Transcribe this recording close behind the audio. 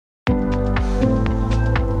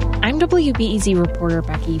WBEZ reporter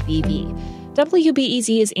Becky Beebe.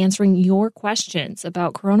 WBEZ is answering your questions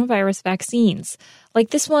about coronavirus vaccines, like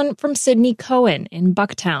this one from Sydney Cohen in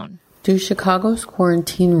Bucktown. Do Chicago's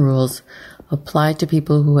quarantine rules apply to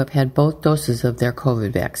people who have had both doses of their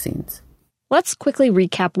COVID vaccines? Let's quickly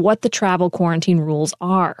recap what the travel quarantine rules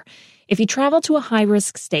are. If you travel to a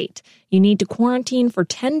high-risk state, you need to quarantine for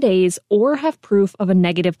 10 days or have proof of a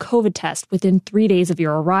negative COVID test within 3 days of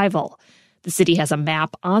your arrival. The city has a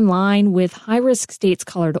map online with high-risk states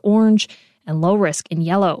colored orange and low-risk in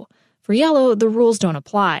yellow. For yellow, the rules don't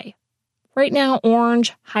apply. Right now,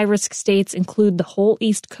 orange, high-risk states include the whole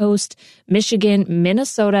East Coast, Michigan,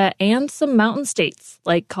 Minnesota, and some mountain states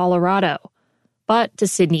like Colorado. But to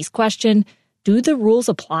Sydney's question, do the rules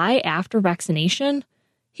apply after vaccination?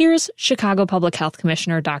 Here's Chicago Public Health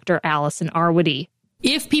Commissioner Dr. Allison Arwady.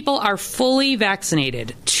 If people are fully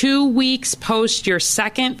vaccinated 2 weeks post your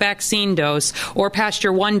second vaccine dose or past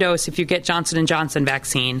your one dose if you get Johnson & Johnson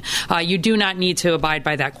vaccine, you do not need to abide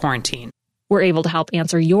by that quarantine. We're able to help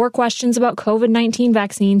answer your questions about COVID-19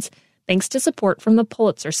 vaccines thanks to support from the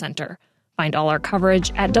Pulitzer Center. Find all our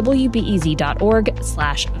coverage at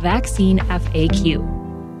wbez.org/vaccinefaq.